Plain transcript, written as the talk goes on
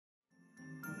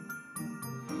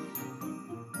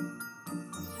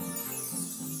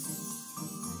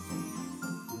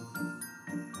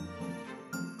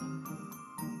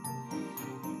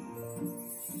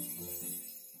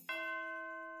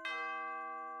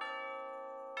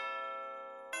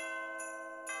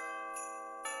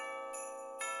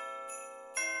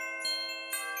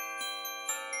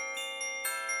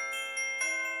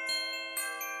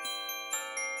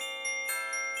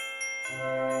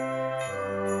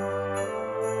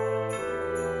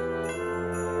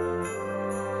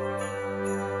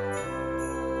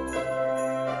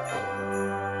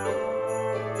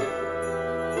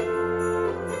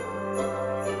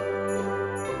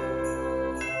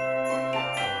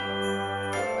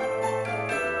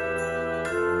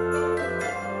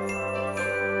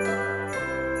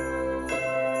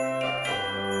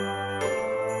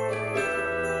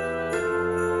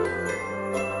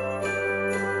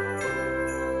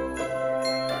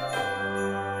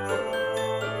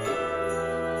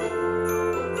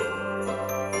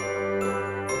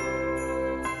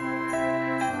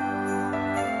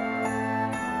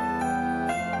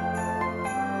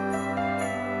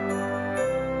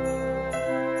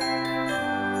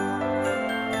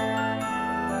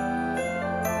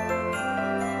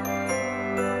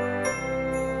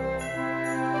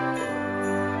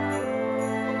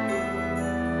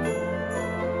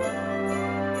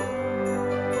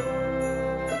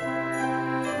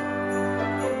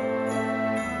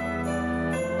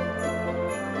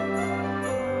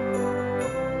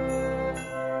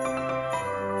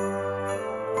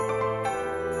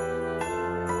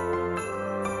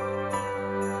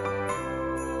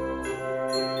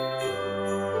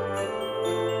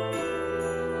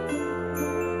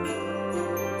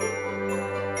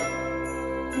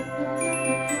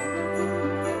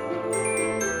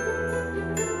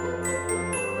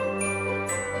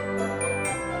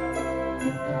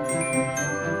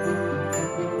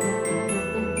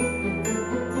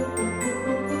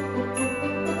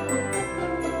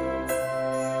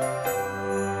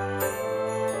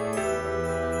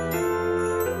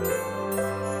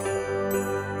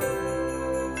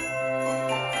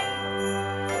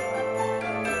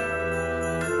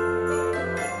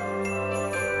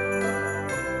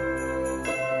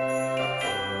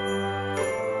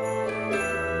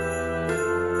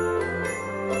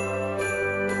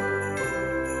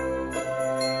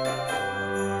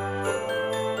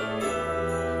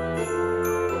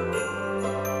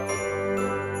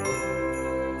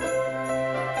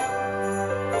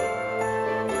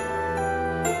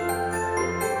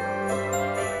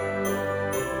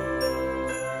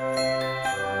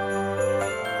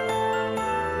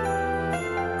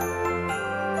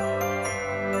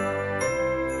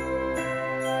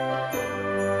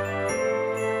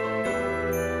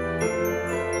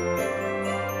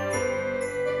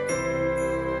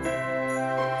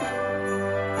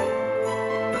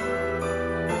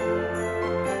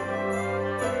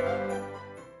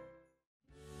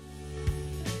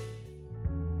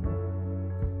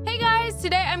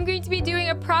Today I'm going to be doing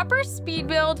a proper speed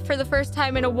build for the first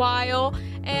time in a while,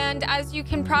 and as you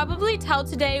can probably tell,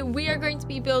 today we are going to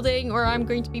be building, or I'm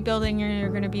going to be building, or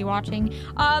you're going to be watching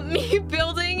me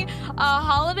building a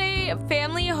holiday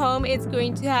family home. It's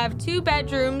going to have 2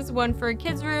 bedrooms, one for a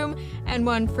kid's room and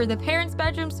one for the parents'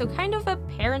 bedroom, so kind of a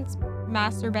parents'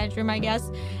 master bedroom, I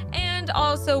guess, and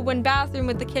also 1 bathroom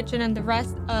with the kitchen and the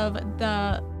rest of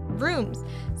the rooms.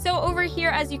 So over here,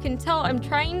 as you can tell, I'm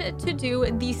trying to do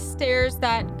these stairs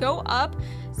that go up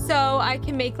so I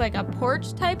can make like a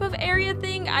porch type of area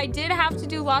thing. I did have to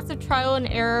do lots of trial and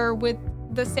error with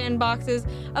the sandboxes.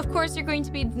 Of course, you're going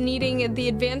to be needing the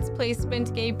advanced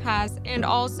placement game pass and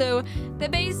also the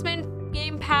basement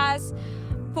game pass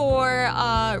for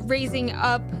raising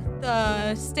up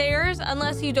the stairs,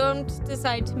 unless you don't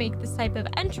decide to make this type of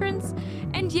entrance.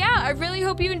 And yeah, I really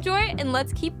hope you enjoy it, and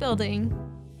let's keep building.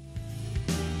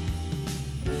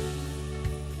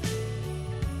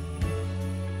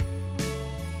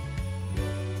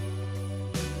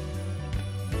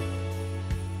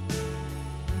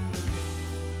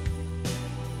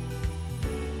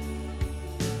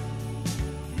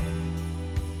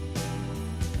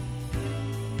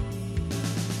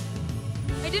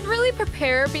 I didn't really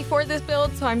prepare before this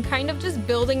build, so I'm kind of just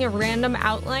building a random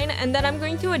outline, and then I'm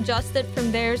going to adjust it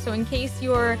from there. So in case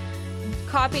you're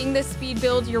copying this speed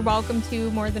build, you're welcome to,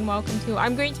 more than welcome to.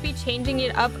 I'm going to be changing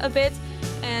it up a bit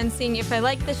and seeing if I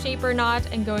like the shape or not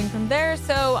and going from there.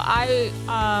 So I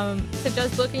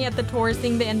suggest looking at the tour,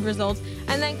 seeing the end result,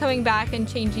 and then coming back and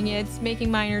changing it, making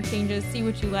minor changes, see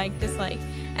what you like, dislike,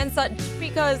 and such,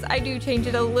 because I do change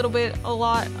it a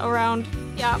lot around.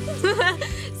 Yeah.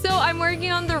 So I'm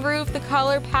working on the roof, the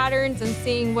color patterns, and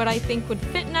seeing what I think would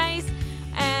fit nice.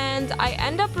 And I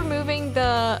end up removing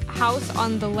the house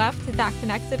on the left that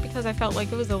connects it because I felt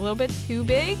like it was a little bit too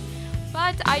big.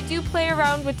 But I do play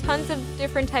around with tons of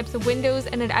different types of windows,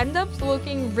 and it ends up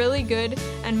looking really good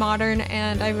and modern,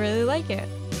 and I really like it.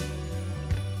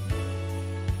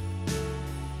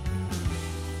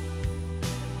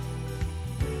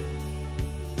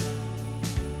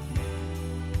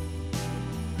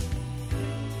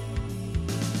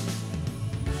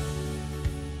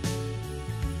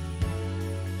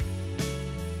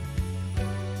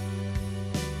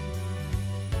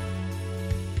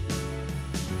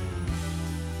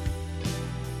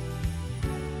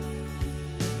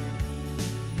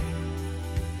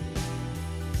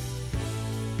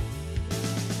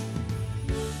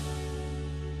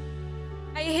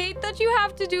 I hate that you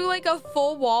have to do like a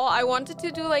full wall. I wanted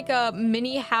to do like a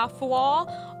mini half wall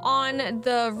on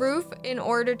the roof in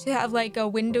order to have like a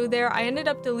window there. I ended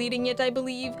up deleting it, I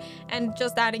believe, and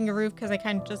just adding a roof because I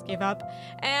kind of just gave up.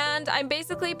 And I'm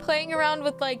basically playing around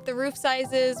with like the roof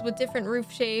sizes with different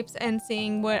roof shapes and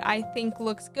seeing what I think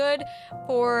looks good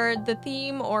for the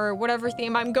theme or whatever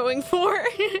theme I'm going for.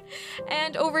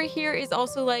 And over here is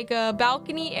also like a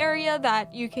balcony area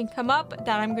that you can come up,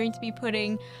 that I'm going to be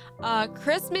putting a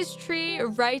Christmas tree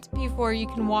right before you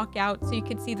can walk out, so you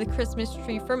can see the Christmas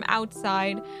tree from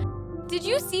outside. Did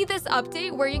you see this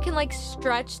update where you can like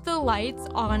stretch the lights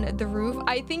on the roof?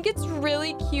 I think it's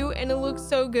really cute and it looks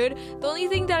so good. The only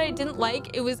thing that I didn't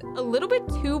like, it was a little bit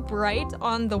too bright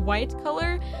on the white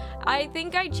color. I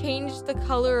think I changed the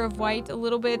color of white a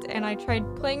little bit, and I tried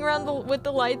playing around with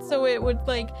the lights so it would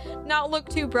like not look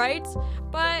too bright,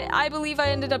 but I believe I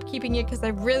ended up keeping it because I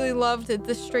really loved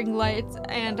the string lights,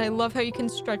 and I love how you can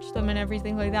stretch them and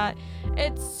everything like that.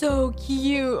 It's so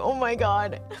cute. Oh my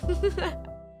god.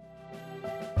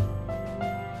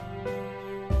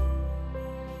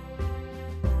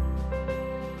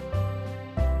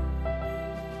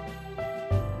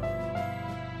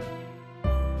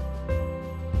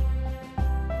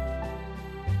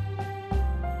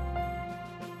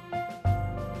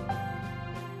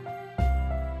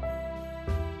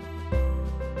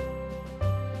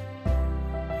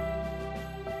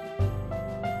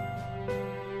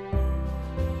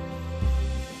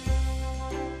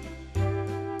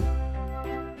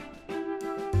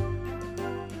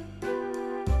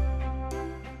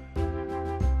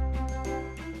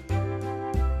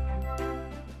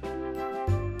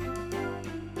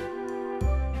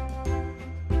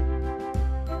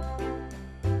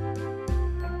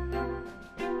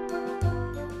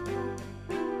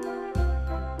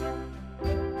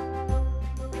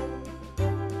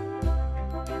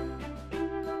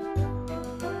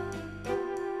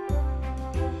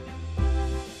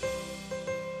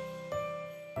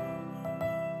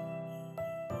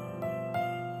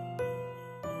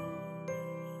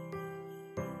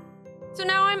 So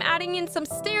now I'm adding in some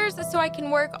stairs so I can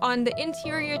work on the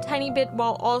interior tiny bit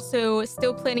while also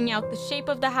still planning out the shape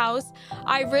of the house.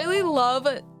 I really love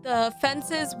the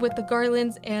fences with the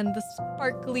garlands and the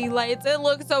sparkly lights. It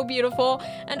looks so beautiful.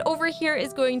 And over here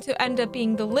is going to end up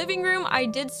being the living room. I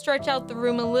did stretch out the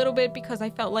room a little bit because I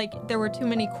felt like there were too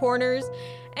many corners.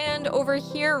 And over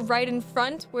here, right in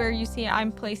front, where you see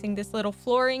I'm placing this little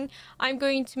flooring, I'm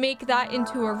going to make that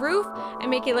into a roof and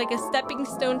make it like a stepping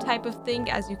stone type of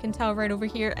thing, as you can tell right over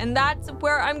here. And that's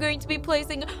where I'm going to be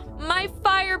placing my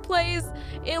fireplace.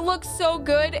 It looks so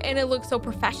good and it looks so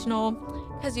professional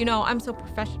because, you know, I'm so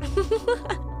professional.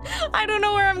 I don't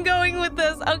know where I'm going with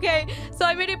this. Okay, so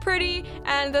I made it pretty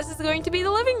and this is going to be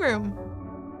the living room.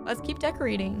 Let's keep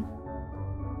decorating.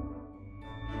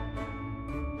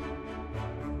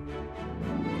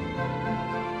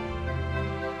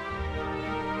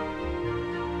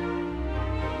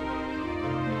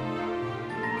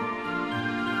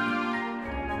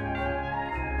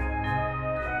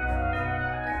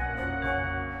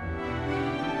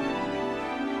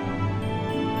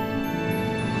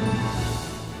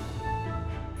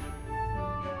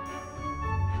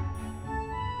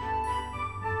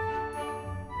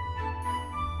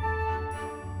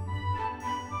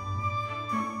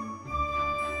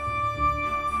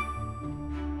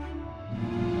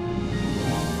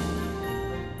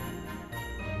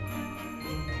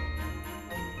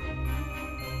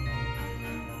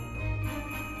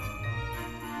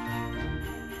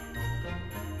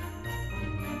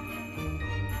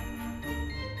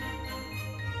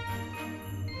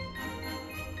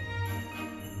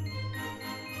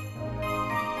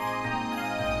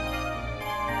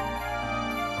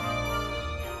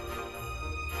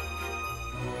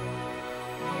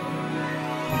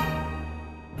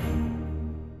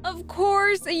 Of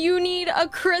course, you need a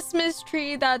Christmas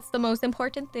tree. That's the most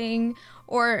important thing.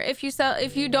 Or if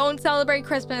you don't celebrate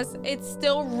Christmas, it's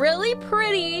still really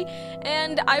pretty.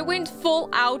 And I went full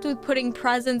out with putting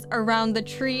presents around the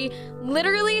tree.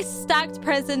 Literally stacked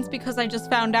presents because I just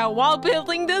found out while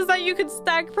building this that you could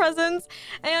stack presents.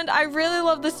 And I really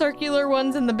love the circular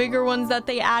ones and the bigger ones that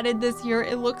they added this year.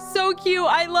 It looks so cute.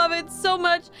 I love it so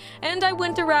much. And I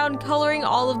went around coloring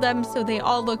all of them so they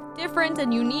all look different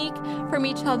and unique from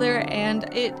each other.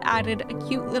 And it added a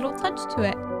cute little touch to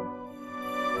it.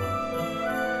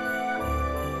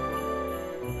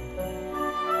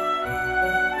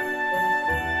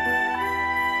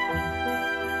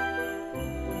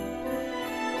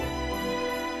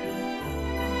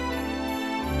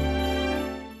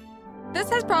 This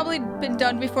has probably been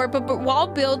done before, but while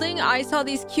building, I saw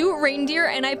these cute reindeer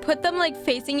and I put them like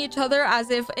facing each other as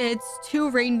if it's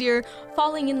two reindeer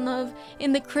falling in love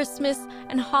in the Christmas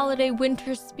and holiday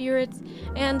winter spirits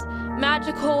and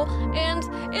magical, and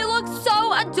it looks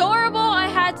so adorable. I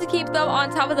had to keep them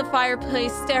on top of the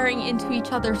fireplace staring into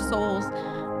each other's souls.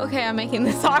 Okay, I'm making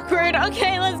this awkward.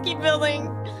 Okay, let's keep building.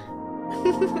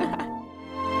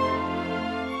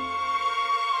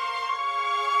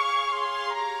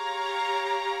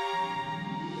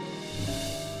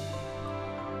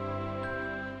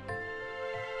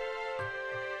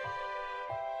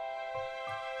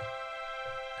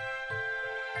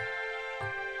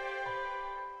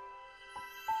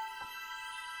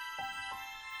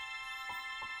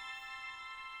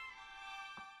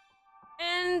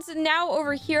 And now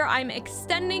over here, I'm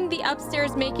extending the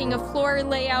upstairs, making a floor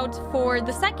layout for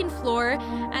the second floor.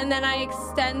 And then I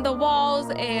extend the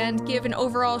walls and give an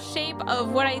overall shape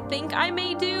of what I think I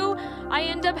may do. I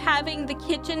end up having the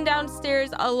kitchen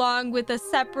downstairs along with a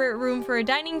separate room for a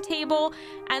dining table.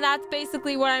 And that's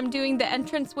basically what I'm doing the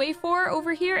entranceway for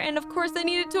over here. And of course, I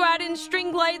needed to add in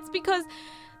string lights because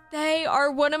they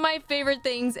are one of my favorite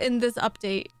things in this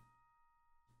update.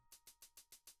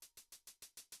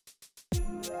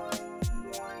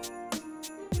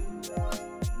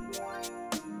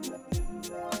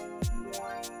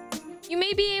 You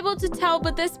may be able to tell,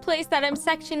 but this place that I'm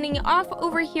sectioning off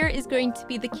over here is going to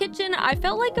be the kitchen. I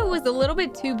felt like it was a little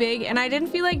bit too big and I didn't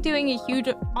feel like doing a huge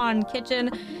on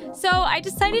kitchen. So I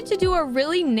decided to do a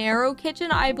really narrow kitchen.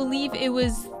 I believe it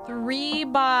was 3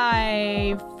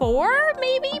 by 4,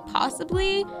 maybe,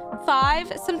 possibly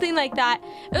 5, something like that.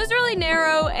 It was really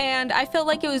narrow and I felt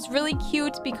like it was really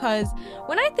cute because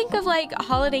when I think of like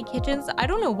holiday kitchens, I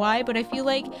don't know why, but I feel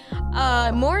like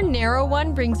a more narrow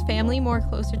one brings family more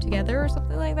closer together or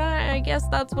something like that. I guess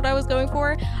that's what I was going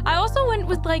for. I also went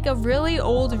with like a really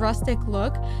old rustic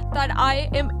look that I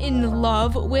am in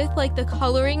love with, like the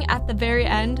coloring at the very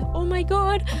end. Oh my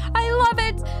god, I love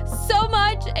it so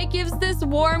much. It gives this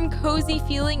warm warm, cozy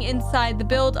feeling inside the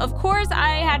build. Of course,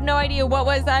 I had no idea what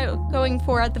was I going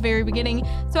for at the very beginning,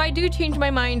 so I do change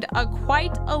my mind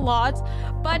quite a lot,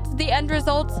 but the end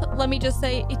result, let me just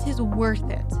say, it is worth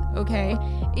it, okay?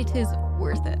 It is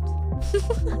worth it.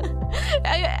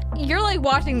 You're like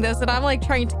watching this and I'm like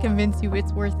trying to convince you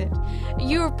it's worth it.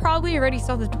 You probably already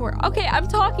saw the tour. Okay, I'm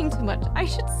talking too much. I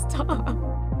should stop.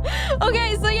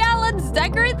 Okay, so yeah, let's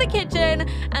decorate the kitchen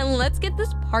and let's get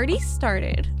this party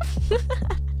started.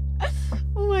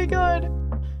 Oh my god.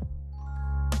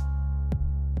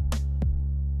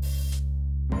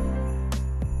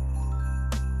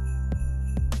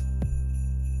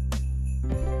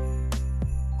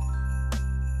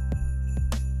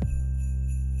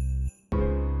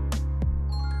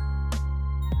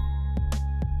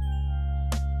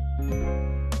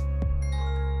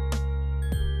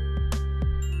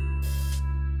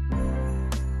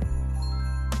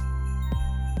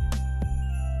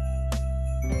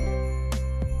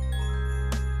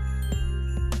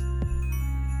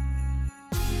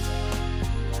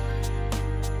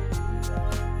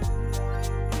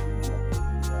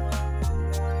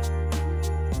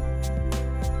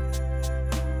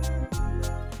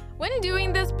 When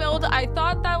doing this build, I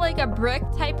thought that like a brick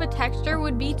type of texture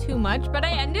would be too much, but I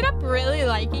ended up really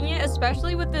liking it,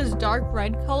 especially with this dark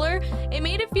red color. It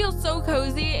made it feel so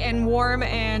cozy and warm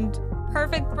and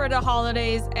perfect for the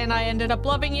holidays, and I ended up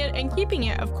loving it and keeping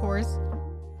it, of course.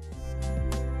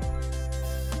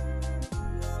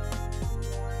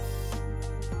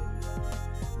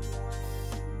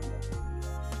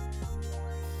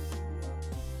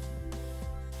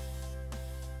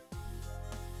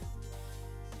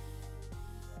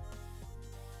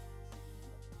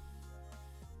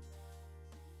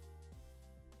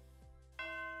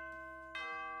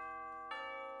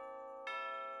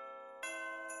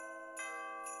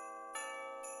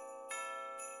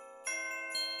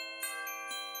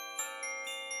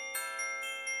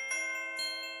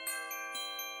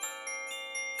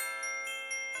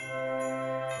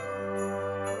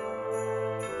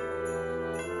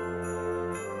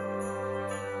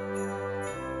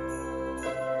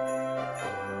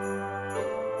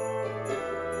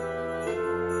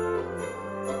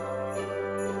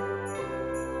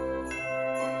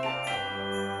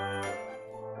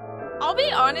 I'll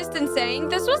be honest in saying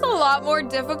this was a lot more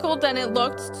difficult than it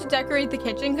looked to decorate the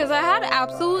kitchen because I had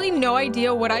absolutely no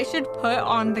idea what I should put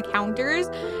on the counters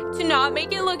to not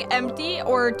make it look empty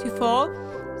or too full.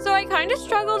 So I kind of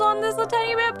struggled on this a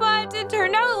tiny bit, but it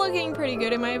turned out looking pretty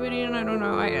good in my opinion. I don't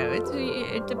know.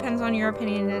 It depends on your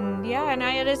opinion. And yeah, and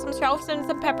I added some shelves and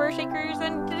some pepper shakers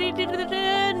and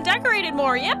decorated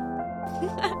more. Yep.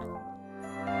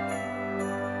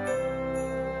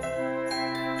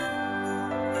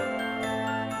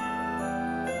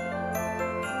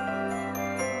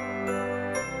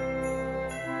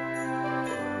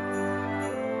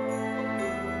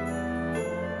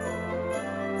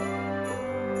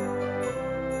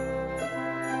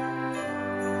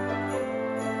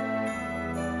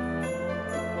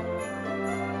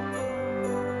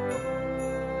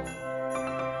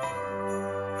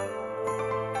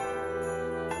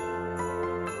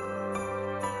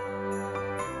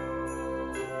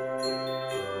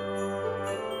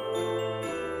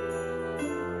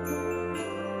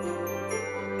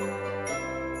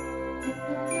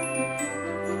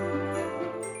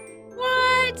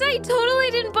 I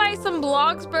totally didn't buy some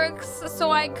BLOXBURGs so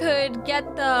I could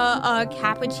get the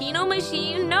cappuccino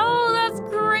machine. No, that's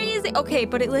crazy. Okay,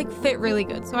 but it like fit really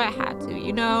good, so I had to,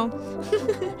 you know.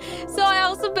 So I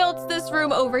also built this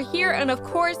room over here, and of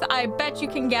course, I bet you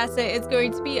can guess it. It's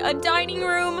going to be a dining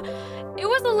room. It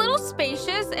was a little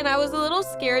spacious, and I was a little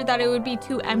scared that it would be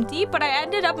too empty, but I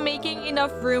ended up making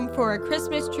enough room for a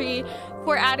Christmas tree,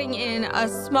 for adding in a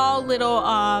small little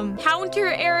counter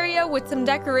area with some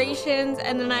decorations,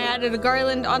 and then I added a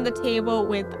garland on the table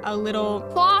with a little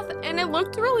cloth, and it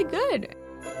looked really good.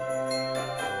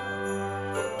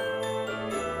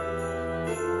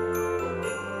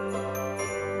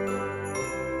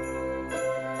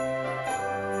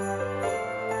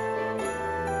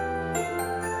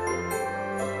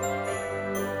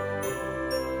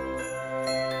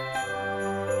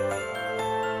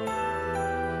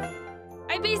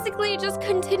 Basically just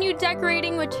continued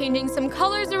decorating with changing some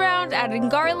colors around, adding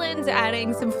garlands,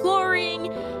 adding some flooring,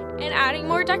 and adding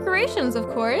more decorations, of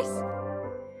course.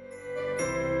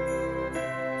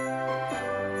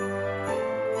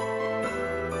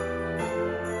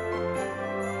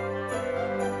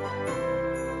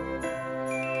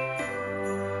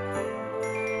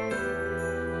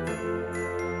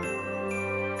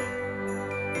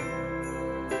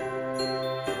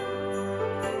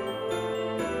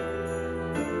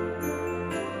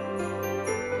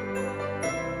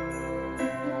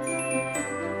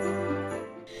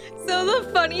 So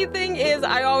the funny thing is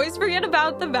I always forget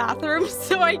about the bathroom.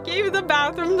 So I gave the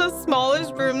bathroom the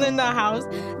smallest room in the house.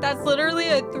 That's literally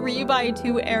a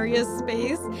 3x2 area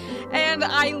space. And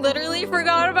I literally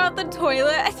forgot about the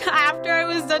toilet after I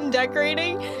was done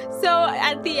decorating. So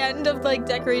at the end of like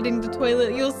decorating the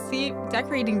toilet, you'll see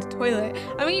decorating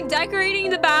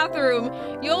the bathroom,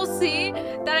 you'll see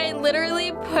that I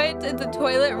literally put the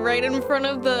toilet right in front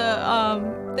of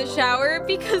the shower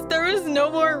because there was no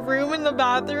more room in the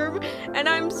bathroom, and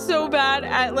I'm so bad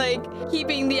at like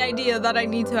keeping the idea that I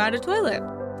need to add a toilet.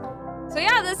 So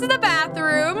yeah, this is the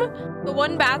bathroom, the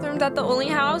one bathroom that the only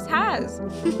house has.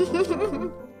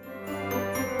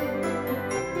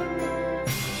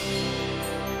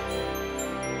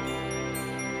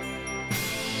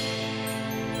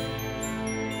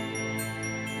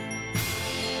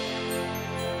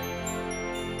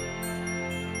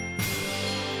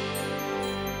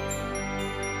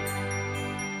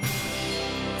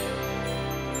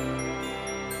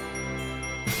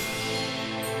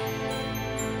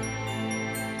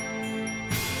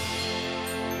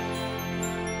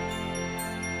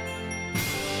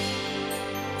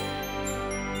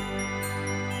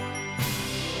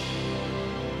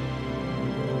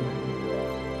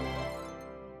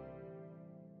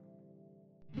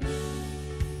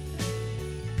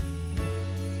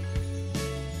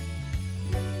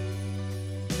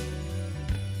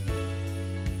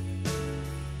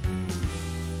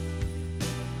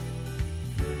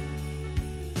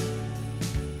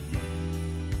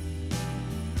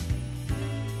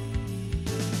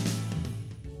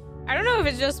 I don't know if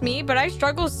it's just me, but I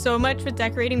struggle so much with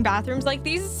decorating bathrooms. Like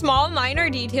these small minor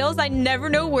details, I never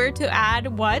know where to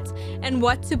add what and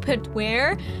what to put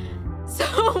where.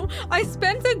 So I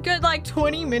spent a good like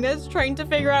 20 minutes trying to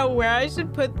figure out where I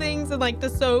should put things and like the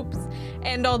soaps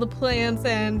and all the plants,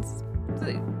 and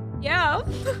yeah,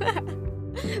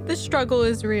 the struggle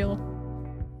is real.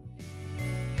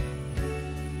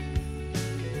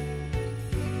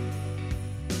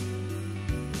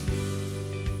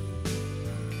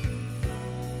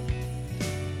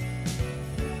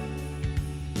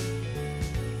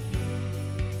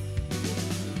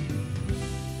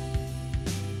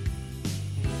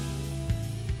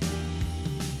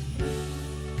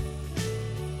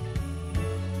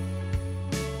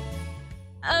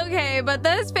 Okay, but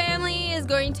this family is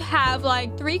going to have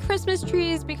like 3 Christmas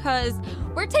trees because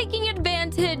we're taking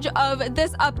advantage of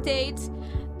this update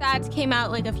that came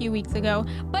out like a few weeks ago.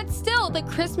 But still, the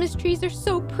Christmas trees are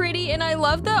so pretty, and I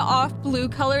love the off blue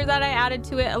color that I added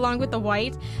to it along with the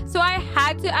white. So I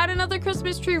had to add another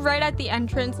Christmas tree right at the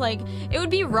entrance. Like, it would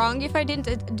be wrong if I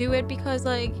didn't do it because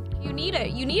like you need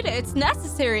it. It's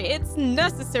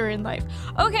necessary in life.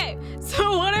 Okay,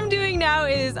 so what I'm doing now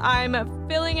is I'm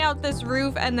filling out this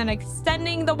roof and then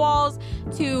extending the walls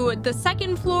to the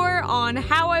second floor on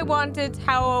how I want it,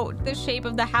 how the shape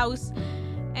of the house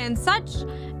and such.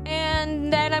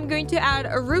 And then I'm going to add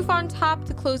a roof on top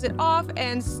to close it off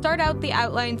and start out the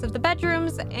outlines of the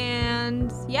bedrooms,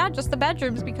 and yeah, just the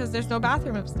bedrooms because there's no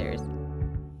bathroom upstairs.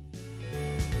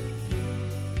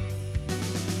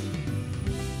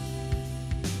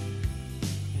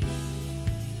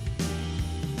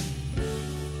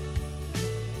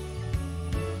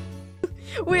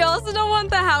 We also don't want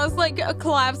the house like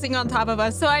collapsing on top of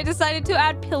us, so I decided to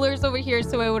add pillars over here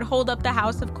so it would hold up the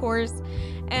house, of course.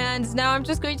 And now I'm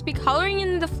just going to be coloring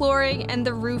in the flooring and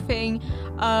the roofing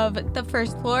of the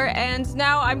first floor. And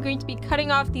now I'm going to be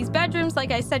cutting off these bedrooms.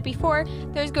 Like I said before,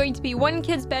 there's going to be 1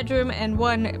 kid's bedroom and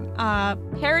 1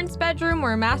 parent's bedroom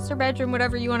or master bedroom,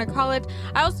 whatever you want to call it.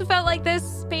 I also felt like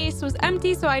this space was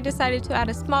empty, so I decided to add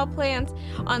a small plant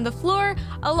on the floor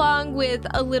along with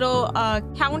a little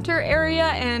counter area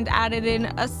and added in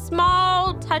a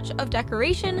small touch of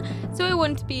decoration so it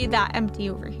wouldn't be that empty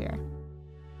over here.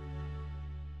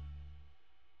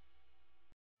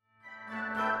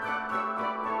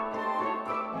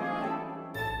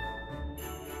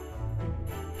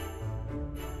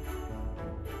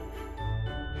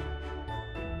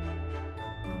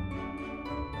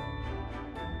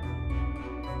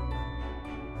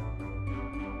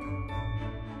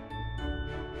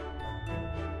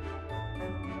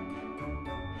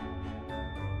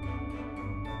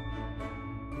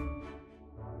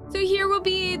 So here will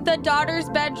be the daughter's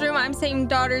bedroom. I'm saying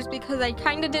daughters because I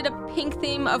kind of did a pink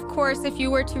theme. Of course, if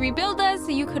you were to rebuild this,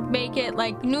 you could make it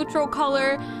like neutral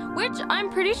color, which I'm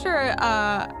pretty sure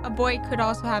a boy could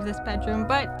also have this bedroom.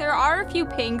 But there are a few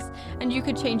pinks, and you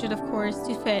could change it, of course,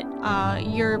 to fit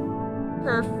your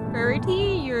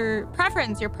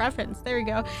your preference. There we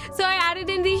go. So I added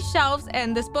in these shelves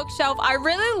and this bookshelf. I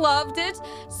really loved it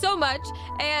so much.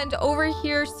 And over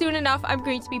here, soon enough, I'm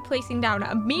going to be placing down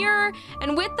a mirror.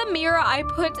 And with the mirror, I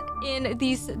put in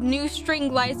these new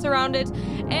string lights around it.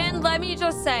 And let me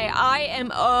just say, I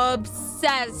am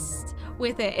obsessed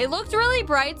with it. It looked really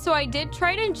bright, so I did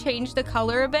try to change the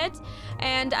color a bit,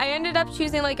 and I ended up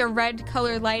choosing like a red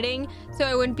color lighting so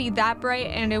it wouldn't be that bright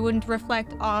and it wouldn't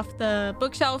reflect off the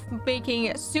bookshelf, making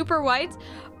it super white.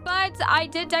 But I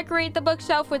did decorate the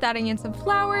bookshelf with adding in some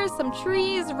flowers, some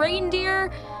trees, reindeer,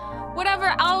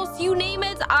 whatever else, you name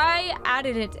it, I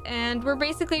added it. And we're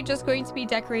basically just going to be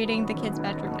decorating the kids'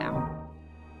 bedroom now.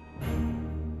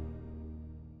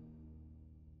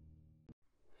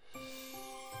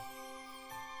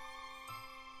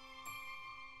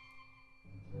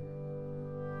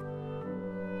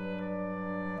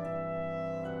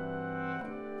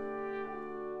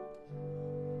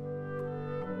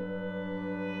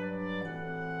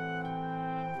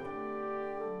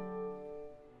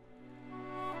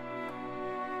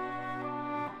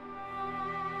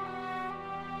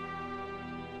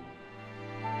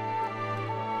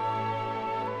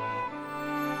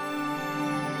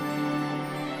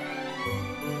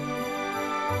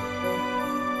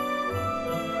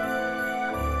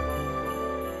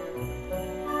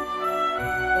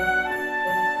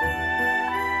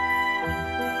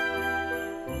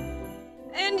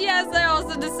 Yes, I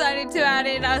also decided to add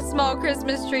in a small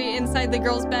Christmas tree inside the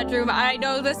girls' bedroom. I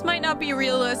know this might not be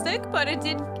realistic, but it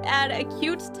did add a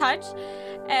cute touch,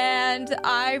 and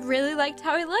I really liked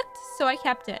how it looked, so I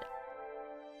kept it.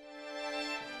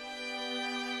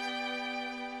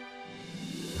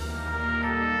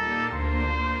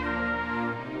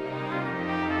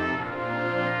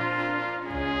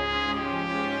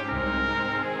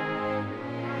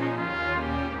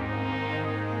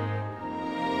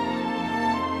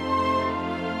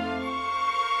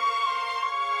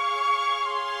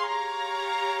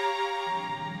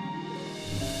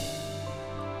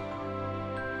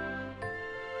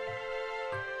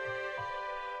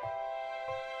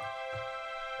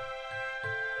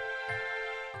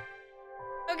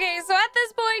 Okay, so at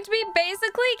this point, we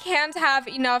basically can't have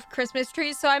enough Christmas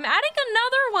trees, so I'm adding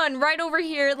another one right over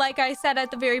here, like I said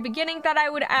at the very beginning, that I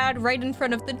would add right in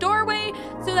front of the doorway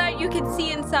so that you can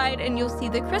see inside and you'll see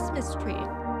the Christmas tree.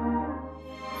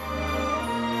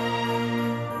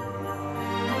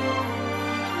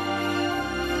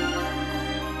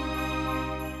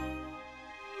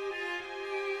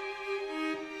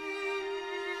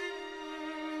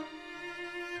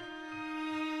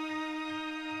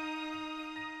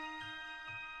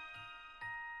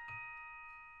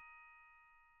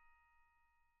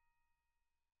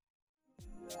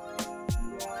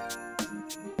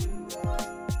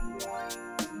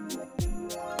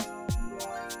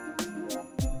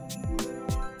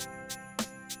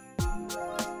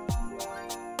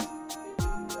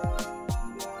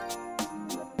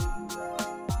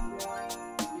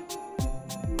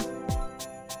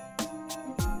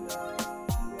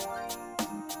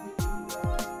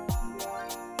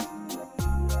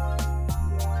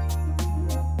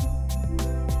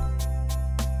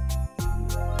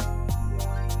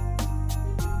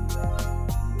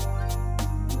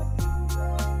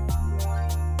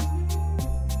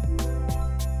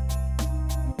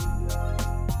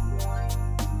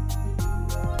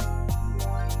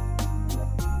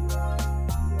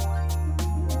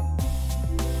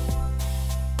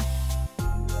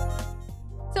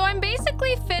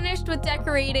 Finished with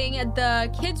decorating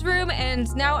the kids' room,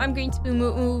 and now I'm going to be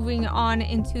moving on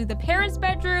into the parents'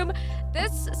 bedroom.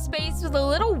 This space was a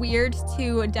little weird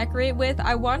to decorate with.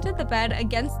 I wanted the bed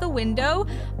against the window,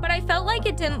 but I felt like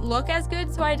it didn't look as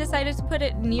good, so I decided to put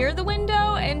it near the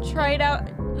window and tried out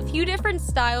a few different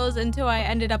styles until I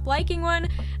ended up liking one,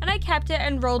 and I kept it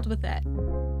and rolled with it.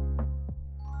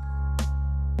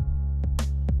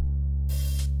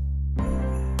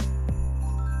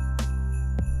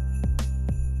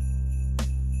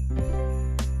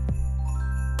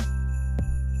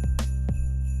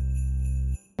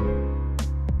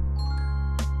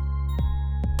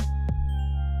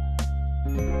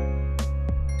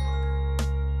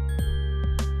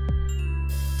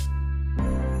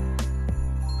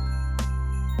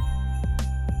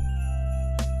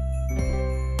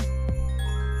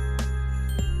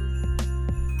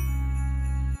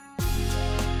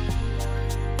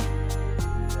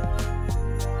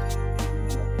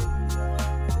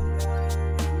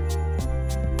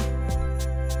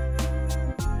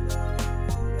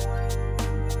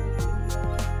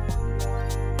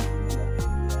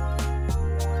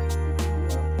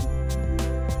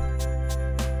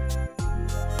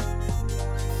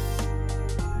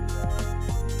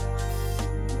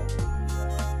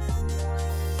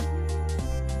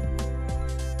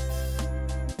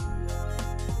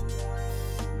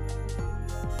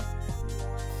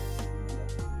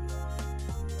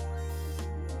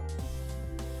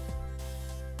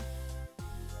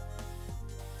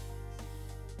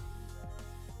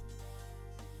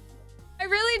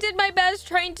 really did my best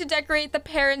trying to decorate the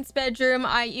parents' bedroom.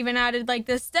 I even added like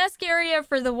this desk area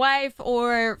for the wife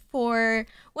or for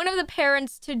one of the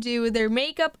parents to do their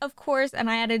makeup, of course. And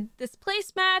I added this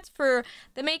placemat for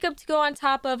the makeup to go on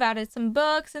top of, added some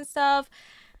books and stuff.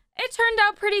 It turned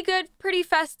out pretty good, pretty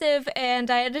festive,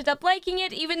 and I ended up liking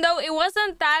it. Even though it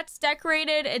wasn't that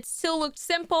decorated, it still looked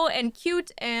simple and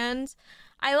cute, and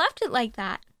I left it like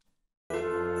that.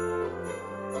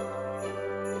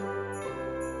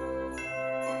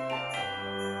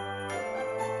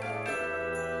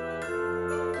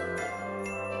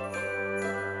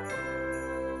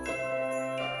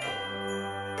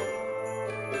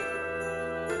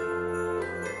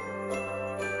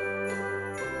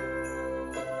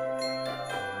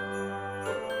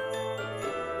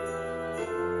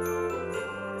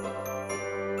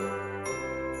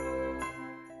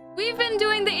 We've been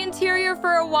doing the interior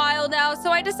for a while now, so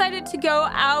I decided to go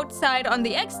outside on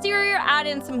the exterior, add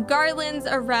in some garlands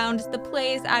around the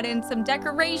place, add in some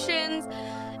decorations,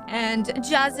 and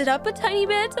jazz it up a tiny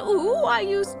bit. Ooh, I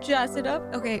used jazz it up.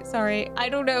 Okay, sorry. I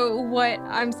don't know what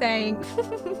I'm saying.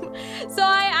 So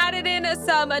I added in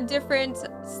some different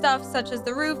stuff, such as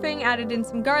the roofing, added in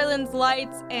some garlands,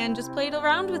 lights, and just played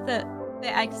around with the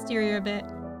exterior a bit.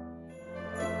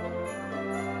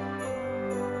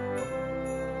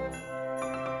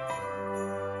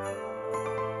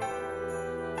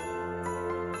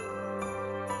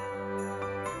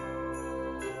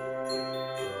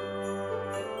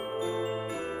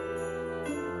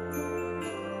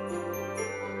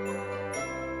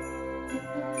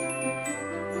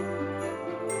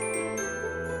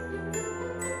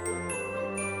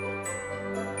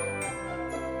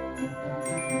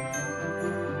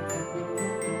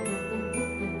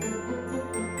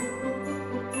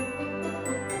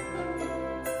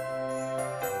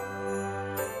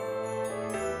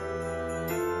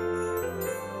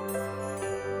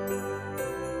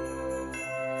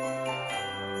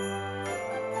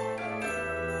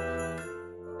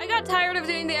 Tired of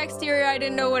doing the exterior. I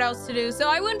didn't know what else to do, so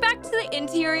I went back to the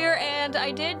interior and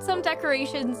I did some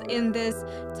decorations in this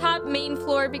top main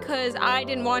floor because I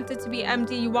didn't want it to be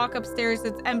empty. You walk upstairs,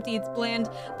 it's empty, it's bland,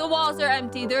 the walls are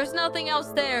empty, there's nothing else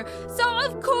there, so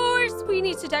of course we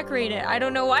need to decorate it. I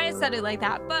don't know why I said it like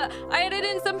that, but I added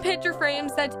in some picture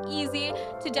frames. That's easy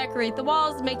to decorate the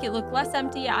walls, make it look less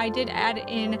empty. I did add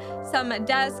in some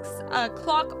desks, a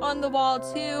clock on the wall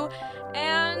too,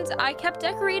 and I kept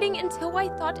decorating until I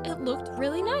thought it looked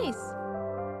really nice.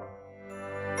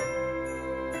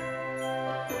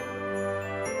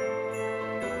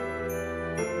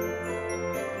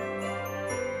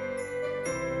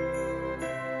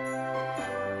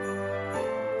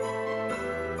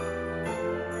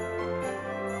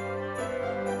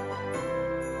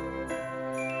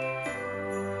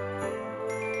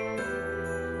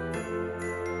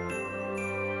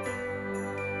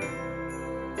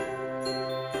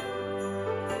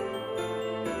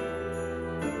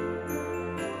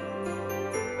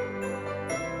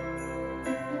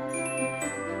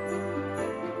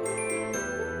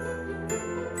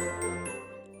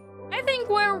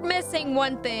 We're missing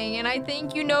one thing, and I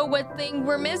think you know what thing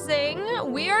we're missing.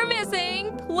 We are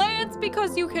missing plants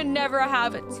because you can never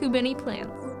have too many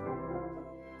plants.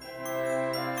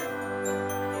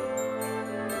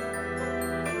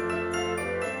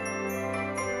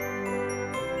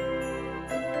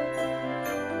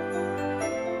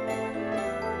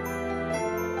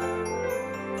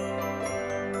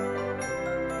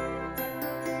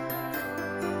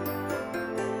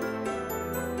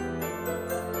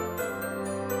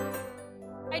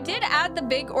 I did add the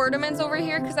big ornaments over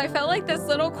here because I felt like this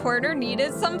little corner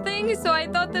needed something, so I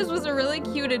thought this was a really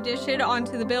cute addition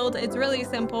onto the build. It's really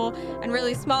simple and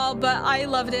really small, but I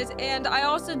loved it. And I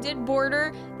also did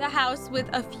border the house with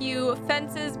a few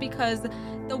fences because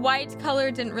the white color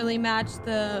didn't really match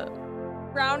the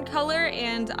brown color,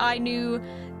 and I knew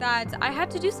that I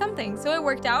had to do something, so it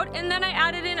worked out. And then I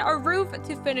added in a roof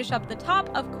to finish up the top,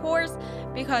 of course,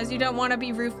 because you don't want to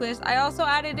be roofless. I also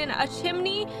added in a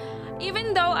chimney.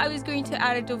 Even though I was going to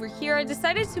add it over here, I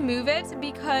decided to move it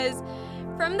because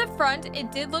from the front,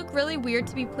 it did look really weird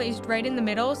to be placed right in the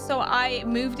middle. So I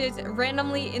moved it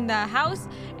randomly in the house,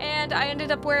 and I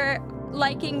ended up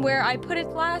liking where I put it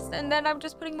last, and then I'm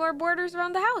just putting more borders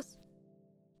around the house.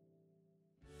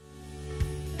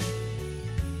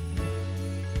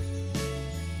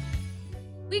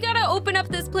 We gotta open up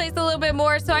this place a little bit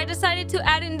more, so I decided to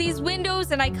add in these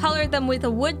windows, and I colored them with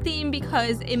a wood theme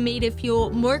because it made it feel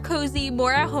more cozy,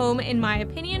 more at home in my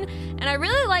opinion, and I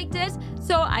really liked it.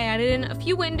 So I added in a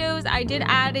few windows. I did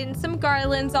add in some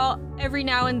garlands every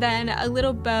now and then, a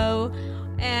little bow,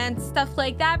 and stuff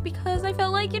like that because I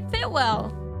felt like it fit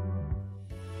well.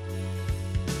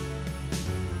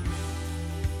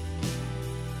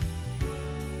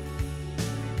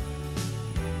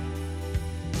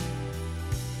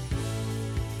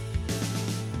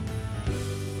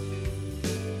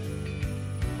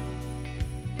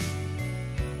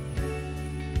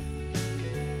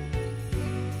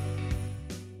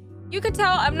 You could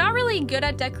tell I'm not really good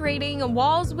at decorating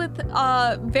walls with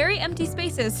very empty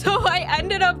spaces. So I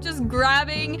ended up just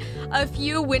grabbing a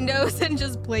few windows and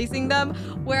just placing them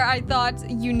where I thought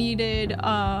you needed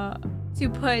to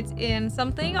put in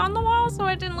something on the wall so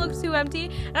it didn't look too empty.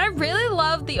 And I really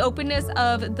love the openness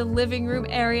of the living room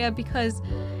area because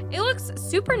it looks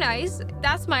super nice.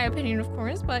 That's my opinion, of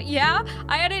course. But yeah,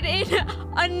 I added in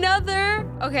another...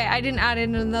 Okay, I didn't add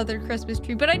in another Christmas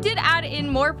tree, but I did add in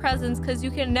more presents because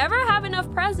you can never have enough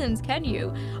presents, can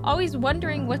you? Always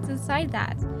wondering what's inside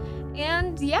that.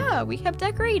 And yeah, we kept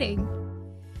decorating.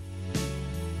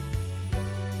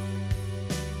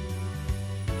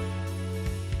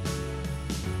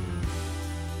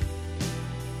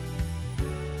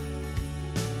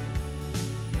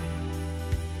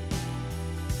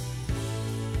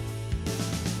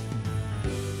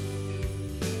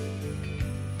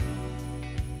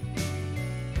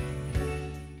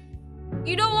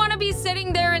 You don't want to be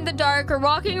sitting there in the dark or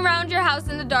walking around your house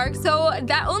in the dark, so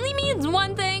that only means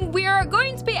one thing. We are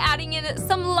going to be adding in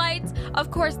some lights.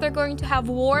 Of course, they're going to have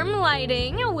warm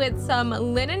lighting with some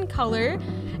linen color.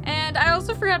 And I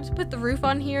also forgot to put the roof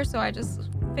on here, so I just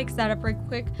fixed that up right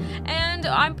quick. And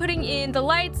I'm putting in the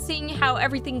lights, seeing how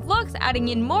everything looks, adding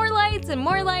in more lights and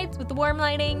more lights with the warm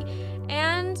lighting.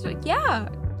 And yeah,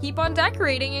 keep on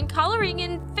decorating and coloring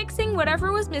and fixing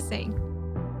whatever was missing.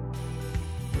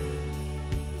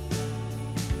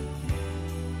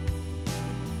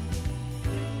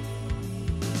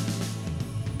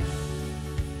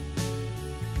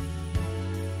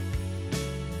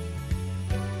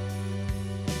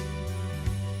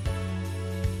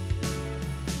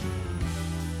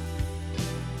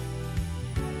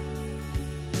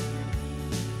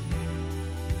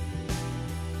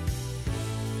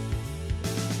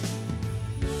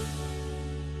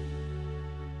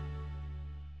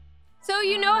 So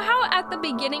you know how at the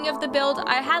beginning of the build,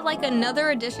 I had like another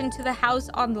addition to the house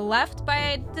on the left, but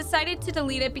I decided to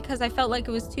delete it because I felt like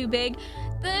it was too big.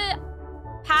 The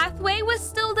pathway was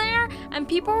still there and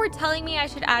people were telling me I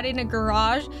should add in a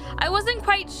garage. I wasn't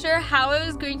quite sure how I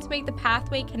was going to make the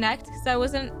pathway connect because I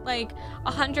wasn't like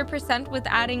 100% with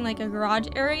adding like a garage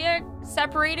area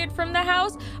separated from the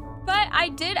house. But I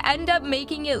did end up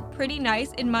making it pretty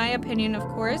nice, in my opinion, of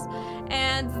course.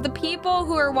 And the people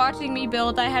who are watching me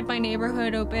build, I had my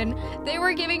neighborhood open. They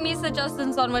were giving me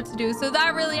suggestions on what to do. So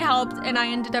that really helped and I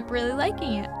ended up really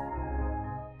liking it.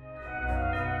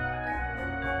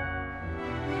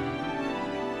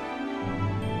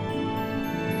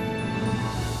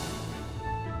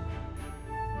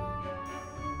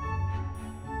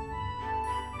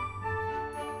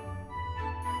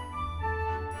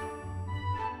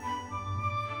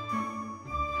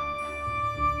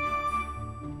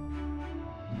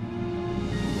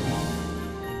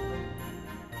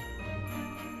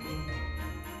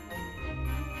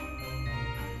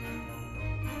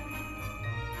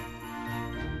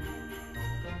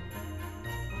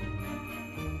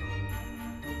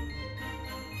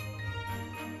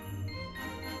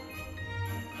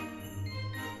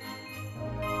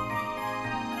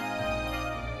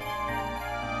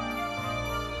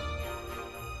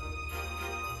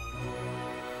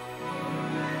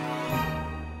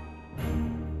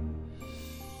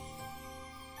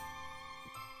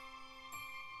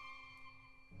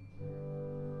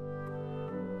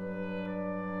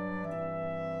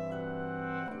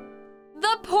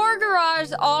 The poor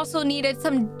garage also needed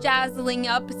some jazzling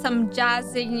up, some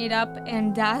jazzing it up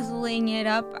and dazzling it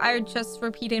up. I just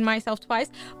repeated myself twice.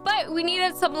 But we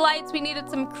needed some lights, we needed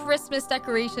some Christmas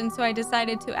decorations, so I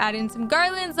decided to add in some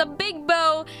garlands, a big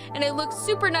bow, and it looks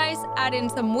super nice. Add in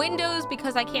some windows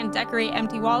because I can't decorate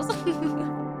empty walls.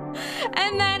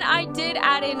 And then I did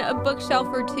add in a bookshelf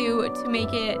or two to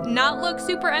make it not look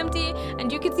super empty.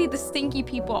 And you can see the stinky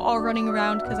people all running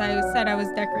around because I said I was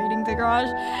decorating the garage.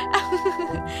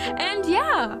 And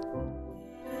yeah.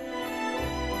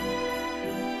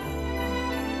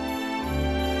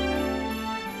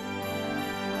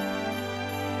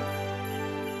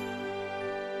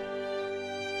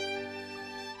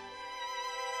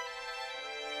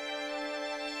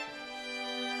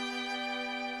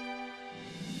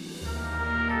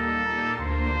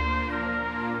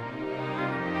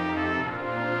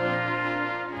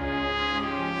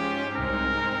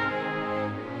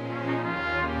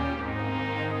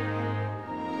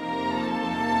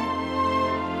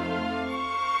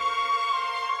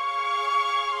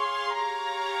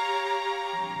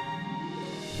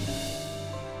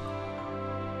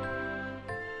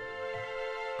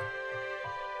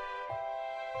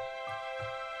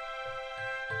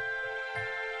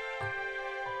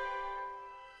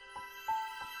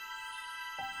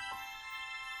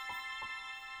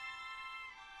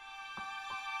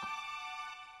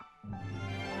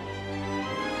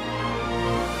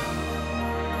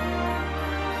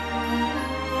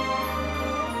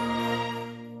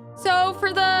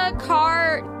 for the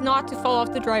car not to fall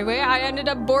off the driveway, I ended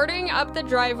up boarding up the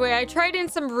driveway. I tried in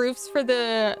some roofs for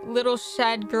the little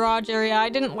shed garage area. I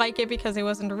didn't like it because it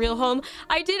wasn't a real home.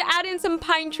 I did add in some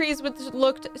pine trees, which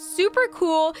looked super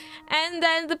cool. And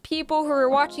then the people who were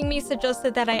watching me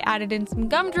suggested that I added in some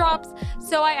gumdrops.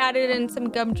 So I added in some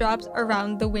gumdrops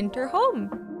around the winter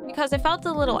home because it felt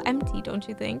a little empty, don't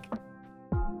you think?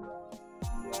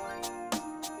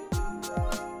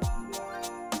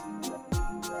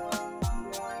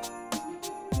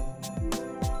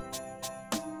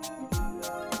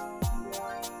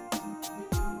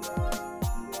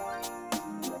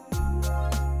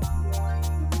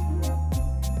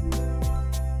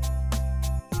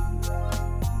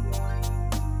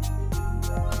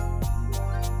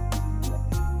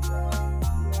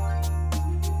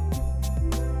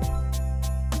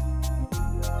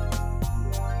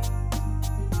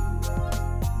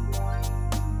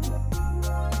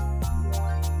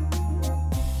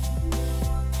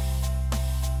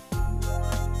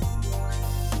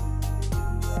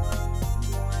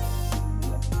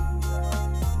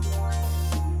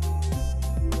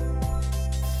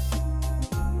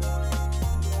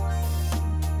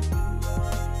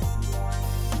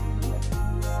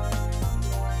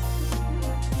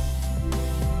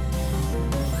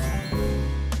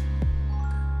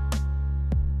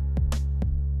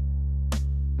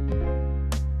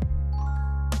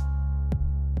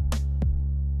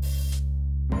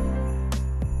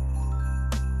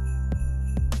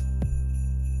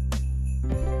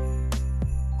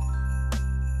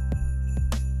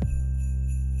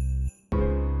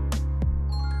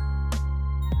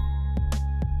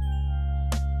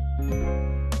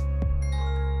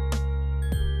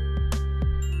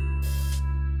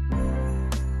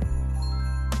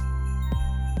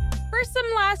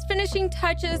 Some last finishing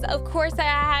touches, of course, I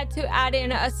had to add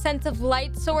in a sense of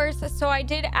light source, so I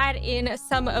did add in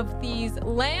some of these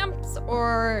lamps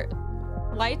or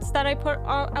lights that I put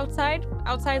outside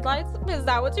lights. Is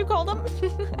that what you call them?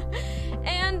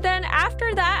 And then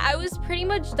after that, I was pretty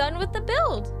much done with the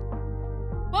build.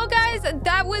 Well, guys,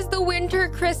 that was the winter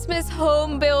Christmas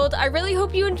home build. I really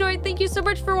hope you enjoyed. Thank you so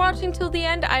much for watching till the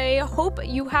end. I hope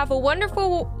you have a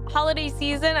wonderful holiday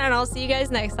season, and I'll see you guys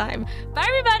next time. Bye,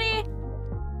 everybody!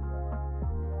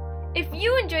 If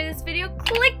you enjoyed this video,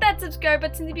 click that subscribe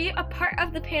button to be a part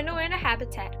of the Panda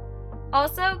habitat.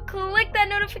 Also, click that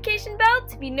notification bell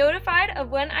to be notified of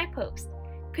when I post.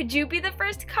 Could you be the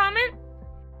first to comment?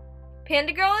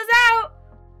 Panda Girl is out!